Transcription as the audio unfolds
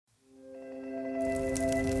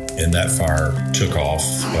And that fire took off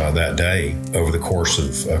that day. Over the course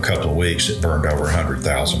of a couple of weeks, it burned over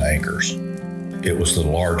 100,000 acres. It was the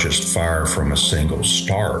largest fire from a single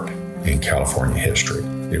start in California history.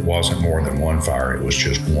 It wasn't more than one fire. It was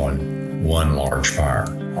just one large fire.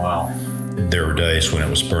 Wow. There were days when it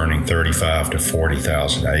was burning 35 to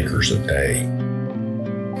 40,000 acres a day.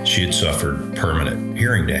 She had suffered permanent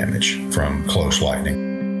hearing damage from close lightning.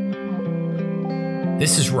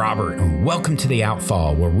 This is Robert, and welcome to The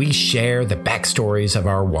Outfall, where we share the backstories of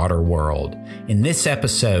our water world. In this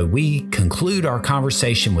episode, we conclude our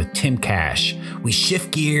conversation with Tim Cash. We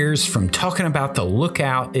shift gears from talking about the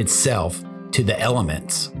lookout itself to the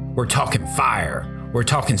elements. We're talking fire, we're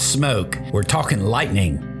talking smoke, we're talking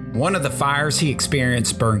lightning. One of the fires he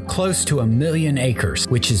experienced burned close to 1 million acres,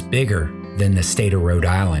 which is bigger than the state of Rhode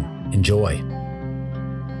Island. Enjoy.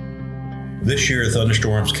 This year,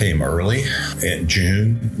 thunderstorms came early in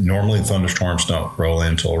June. Normally, thunderstorms don't roll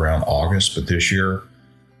in until around August, but this year,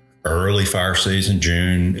 early fire season,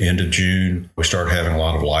 June, end of June, we start having a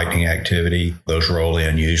lot of lightning activity. Those roll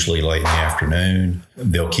in usually late in the afternoon.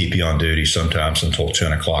 They'll keep you on duty sometimes until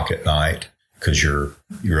 10 o'clock at night because you're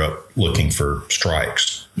up looking for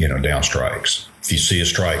strikes, down strikes. If you see a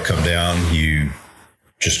strike come down, you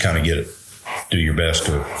just kind of do your best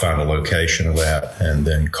to find a location of that and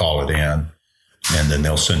then call it in. And then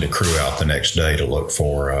they'll send a crew out the next day to look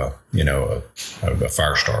for, a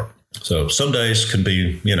fire start. So some days can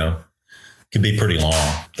be pretty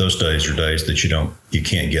long. Those days are days that you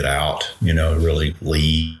can't get out, really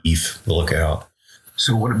leave the lookout.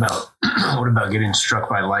 So what about getting struck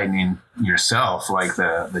by lightning yourself, like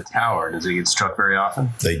the tower? Does it get struck very often?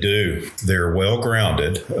 They do. They're well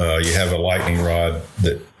grounded. You have a lightning rod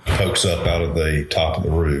that pokes up out of the top of the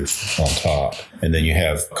roof on top. And then you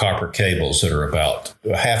have copper cables that are about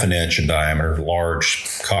a half an inch in diameter, large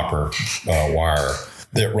copper wire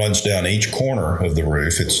that runs down each corner of the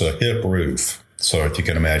roof. It's a hip roof. So if you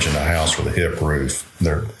can imagine a house with a hip roof,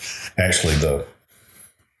 they're actually the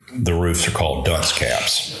roofs are called dunce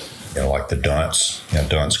caps, like the dunce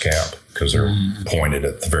cap, because they're pointed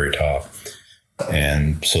at the very top.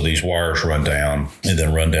 And so these wires run down and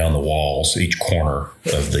then run down the walls, each corner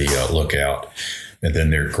of the lookout. And then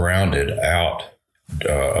they're grounded out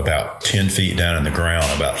about 10 feet down in the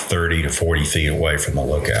ground, about 30 to 40 feet away from the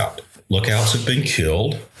lookout. Lookouts have been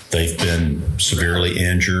killed. They've been severely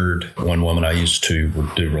injured. One woman I used to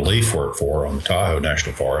do relief work for on the Tahoe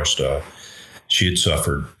National Forest, she had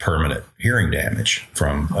suffered permanent hearing damage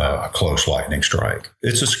from a close lightning strike.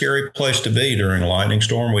 It's a scary place to be during a lightning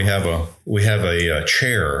storm. We have a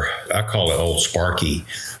chair. I call it old Sparky.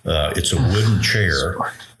 It's a wooden chair,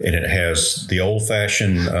 and it has the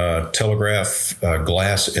old-fashioned telegraph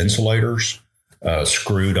glass insulators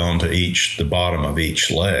screwed onto the bottom of each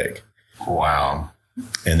leg. Wow.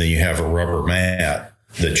 And then you have a rubber mat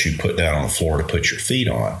that you put down on the floor to put your feet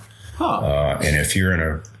on. Huh. And if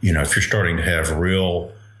you're if you're starting to have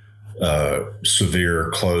real severe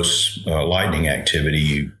close lightning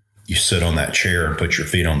activity, you sit on that chair and put your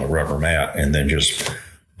feet on the rubber mat, and then just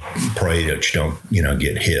pray that you don't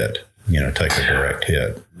get hit. Take a direct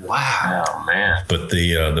hit. Wow, oh, man! But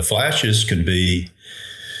the flashes can be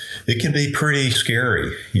pretty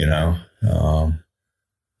scary. And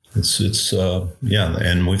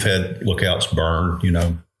we've had lookouts burn.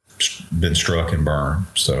 Been struck and burned.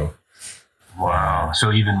 So. Wow.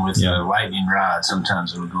 So even with the lightning rod,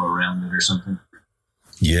 sometimes it would go around it or something?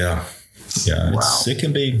 Yeah. Yeah. Wow. It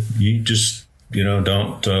can be, you just,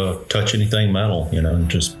 don't touch anything metal,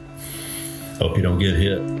 just hope you don't get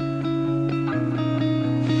hit.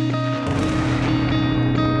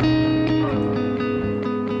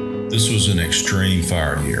 This was an extreme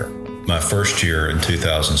fire year. My first year in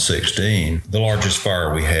 2016, the largest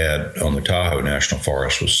fire we had on the Tahoe National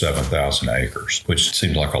Forest was 7,000 acres, which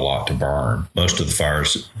seemed like a lot to burn. Most of the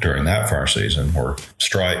fires during that fire season were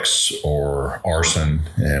strikes or arson,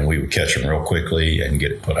 and we would catch them real quickly and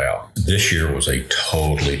get it put out. This year was a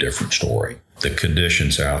totally different story. The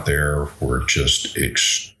conditions out there were just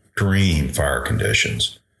extreme fire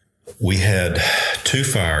conditions. We had two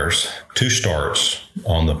starts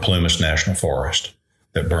on the Plumas National Forest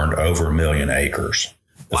that burned over 1 million acres.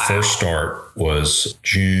 The first start was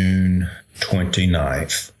June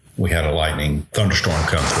 29th. We had a lightning thunderstorm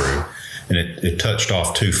come through, and it touched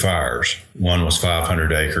off two fires. One was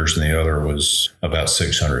 500 acres, and the other was about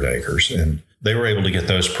 600 acres. And they were able to get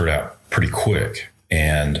those put out pretty quick.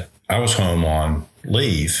 And I was home on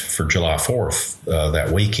leave for July 4th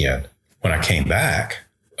that weekend. When I came back,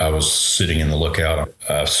 I was sitting in the lookout.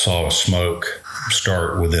 I saw smoke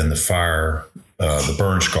start within the fire, the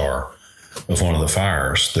burn scar of one of the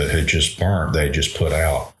fires that had just burned, they had just put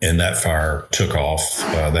out. And that fire took off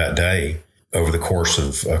that day. Over the course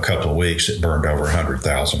of a couple of weeks, it burned over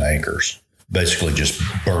 100,000 acres. Basically just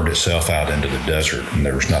burned itself out into the desert, and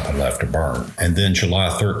there was nothing left to burn. And then July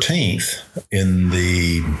 13th, in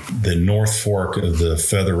the North Fork of the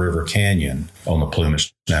Feather River Canyon on the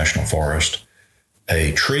Plumas National Forest,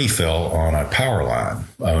 a tree fell on a power line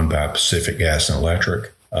owned by Pacific Gas and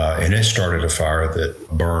Electric, and it started a fire that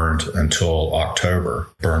burned until October,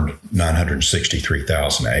 burned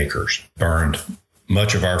 963,000 acres, burned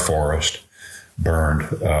much of our forest, burned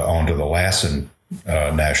onto the Lassen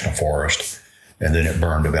National Forest, and then it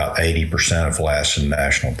burned about 80% of Lassen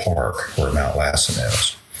National Park, where Mount Lassen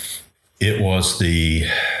is. It was the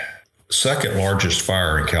second largest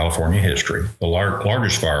fire in California history. The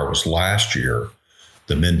largest fire was last year,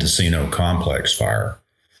 the Mendocino Complex fire.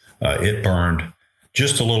 It burned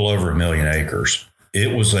just a little over 1 million acres.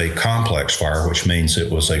 It was a complex fire, which means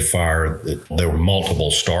it was a fire that there were multiple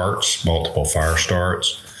fire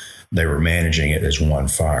starts. They were managing it as one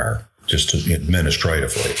fire, just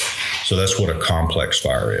administratively. So that's what a complex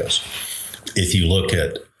fire is. If you look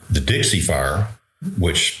at the Dixie Fire,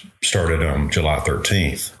 which started on July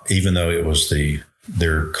 13th, even though it was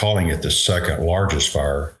they're calling it the second largest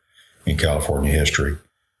fire in California history,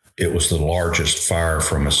 it was the largest fire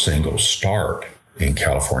from a single start in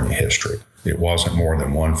California history. It wasn't more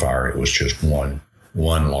than one fire. It was just one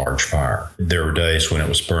large fire. There were days when it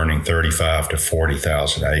was burning 35 to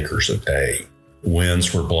 40,000 acres a day.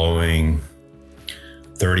 Winds were blowing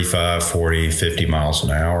 35, 40, 50 miles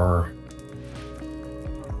an hour.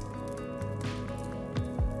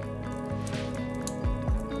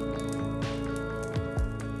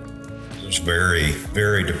 It was very,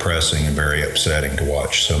 very depressing and very upsetting to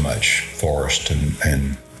watch so much forest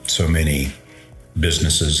and so many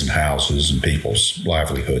businesses and houses and people's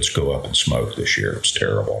livelihoods go up in smoke this year. It was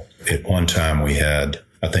terrible. At one time we had,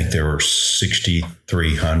 I think there were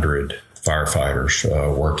 6,300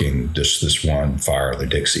 firefighters working this one fire, the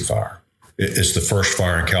Dixie Fire. It's the first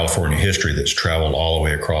fire in California history that's traveled all the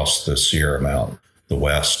way across the Sierra Mountain, the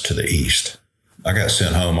west to the east. I got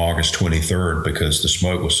sent home August 23rd because the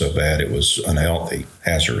smoke was so bad it was unhealthy,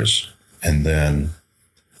 hazardous. And then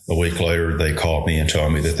a week later, they called me and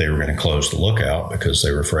told me that they were going to close the lookout because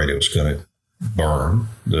they were afraid it was going to burn.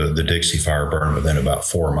 The Dixie Fire burned within about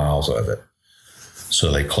 4 miles of it.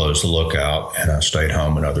 So they closed the lookout, and I stayed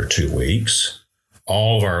home another 2 weeks.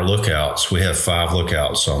 All of our lookouts, we have 5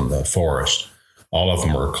 lookouts on the forest. All of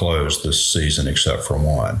them were closed this season except for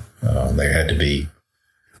one. They had to be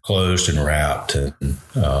closed and wrapped, and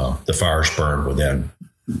the fires burned within,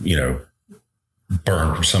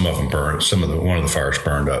 some of the fires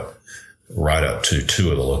burned up right up to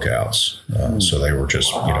 2 of the lookouts. So they were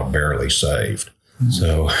just, barely saved.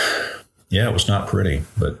 So, yeah, it was not pretty,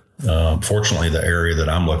 but fortunately, the area that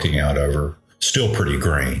I'm looking out over still pretty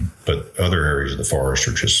green, but other areas of the forest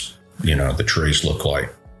are just, the trees look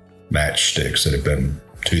like matchsticks that have been,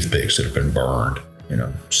 toothpicks that have been burned,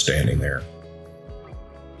 standing there.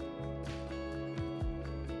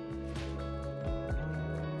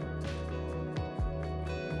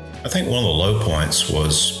 I think one of the low points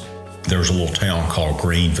was there was a little town called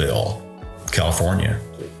Greenville, California.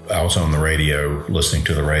 I was on the radio, listening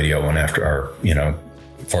to the radio, and after our,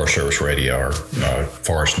 Forest Service radio, our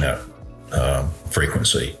Forest Net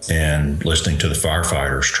frequency, and listening to the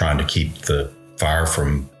firefighters trying to keep the fire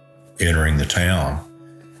from entering the town.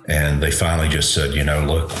 And they finally just said,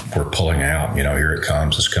 look, we're pulling out, here it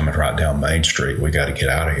comes. It's coming right down Main Street. We got to get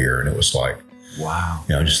out of here. And it was like, wow,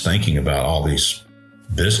 just thinking about all these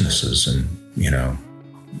businesses and,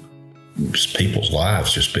 just people's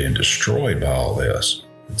lives just being destroyed by all this.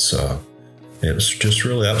 It was just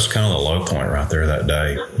really, that was kind of the low point right there that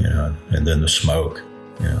day, and then the smoke,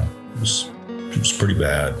 it was pretty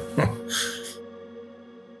bad.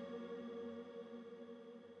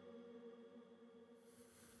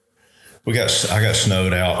 I got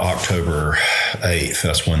snowed out October 8th.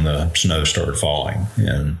 That's when the snow started falling,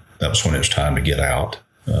 and that was when it was time to get out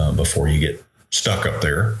before you get stuck up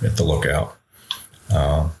there at the lookout.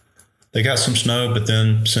 They got some snow, but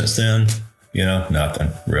then since then, nothing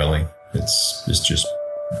really. It's just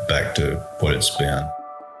back to what it's been.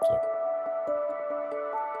 So.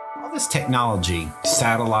 All this technology,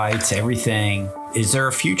 satellites, everything. Is there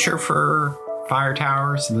a future for fire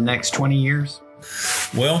towers in the next 20 years?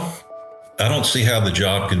 Well, I don't see how the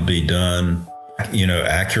job could be done,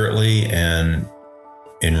 accurately and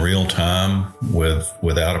in real time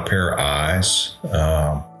without a pair of eyes.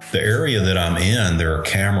 The area that I'm in, there are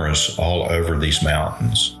cameras all over these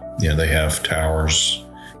mountains. They have towers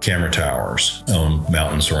camera towers on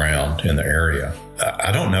mountains around in the area.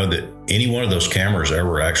 I don't know that any one of those cameras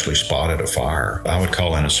ever actually spotted a fire. I would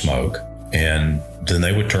call in a smoke, and then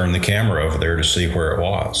they would turn the camera over there to see where it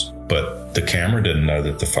was. But the camera didn't know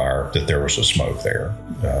that there was a smoke there.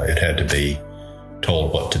 It had to be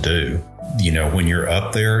told what to do. When you're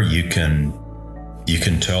up there, you can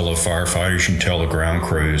tell the firefighters, you can tell the ground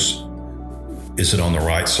crews, is it on the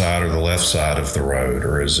right side or the left side of the road?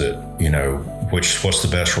 Or is it, what's the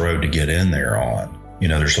best road to get in there on?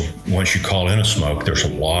 Once you call in a smoke, there's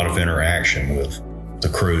a lot of interaction with the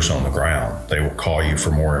crews on the ground. They will call you for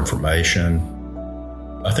more information.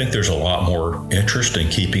 I think there's a lot more interest in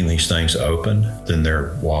keeping these things open than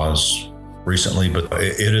there was recently, but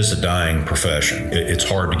it is a dying profession. It's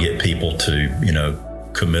hard to get people to,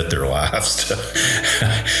 commit their lives to,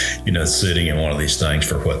 sitting in one of these things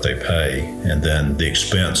for what they pay. And then the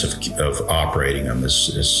expense of operating them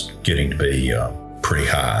is getting to be pretty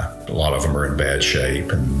high. A lot of them are in bad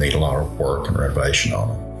shape and need a lot of work and renovation on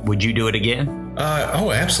them. Would you do it again?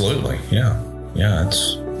 Oh, absolutely. Yeah.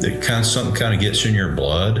 Something kind of gets in your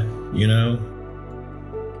blood,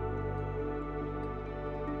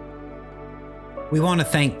 We want to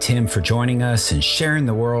thank Tim for joining us and sharing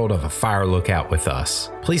the world of a fire lookout with us.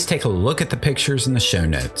 Please take a look at the pictures in the show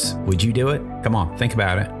notes. Would you do it? Come on, think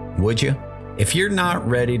about it. Would you? If you're not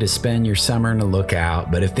ready to spend your summer in a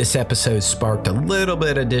lookout, but if this episode sparked a little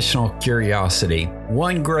bit additional curiosity,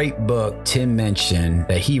 one great book Tim mentioned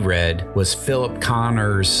that he read was Philip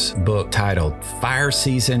Connor's book titled Fire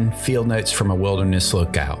Season: Field Notes from a Wilderness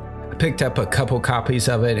Lookout. I picked up a couple copies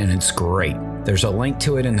of it and it's great. There's a link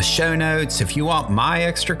to it in the show notes. If you want my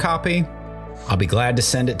extra copy, I'll be glad to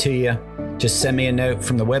send it to you. Just send me a note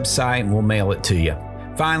from the website and we'll mail it to you.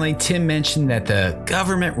 Finally, Tim mentioned that the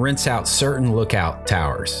government rents out certain lookout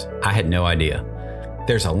towers. I had no idea.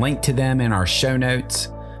 There's a link to them in our show notes.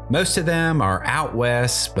 Most of them are out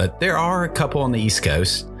west, but there are a couple on the East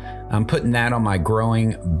Coast. I'm putting that on my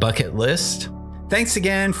growing bucket list. Thanks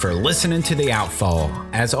again for listening to The Outfall.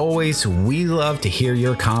 As always, we love to hear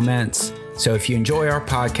your comments. So if you enjoy our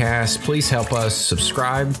podcast, please help us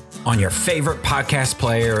subscribe on your favorite podcast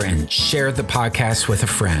player and share the podcast with a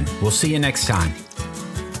friend. We'll see you next time.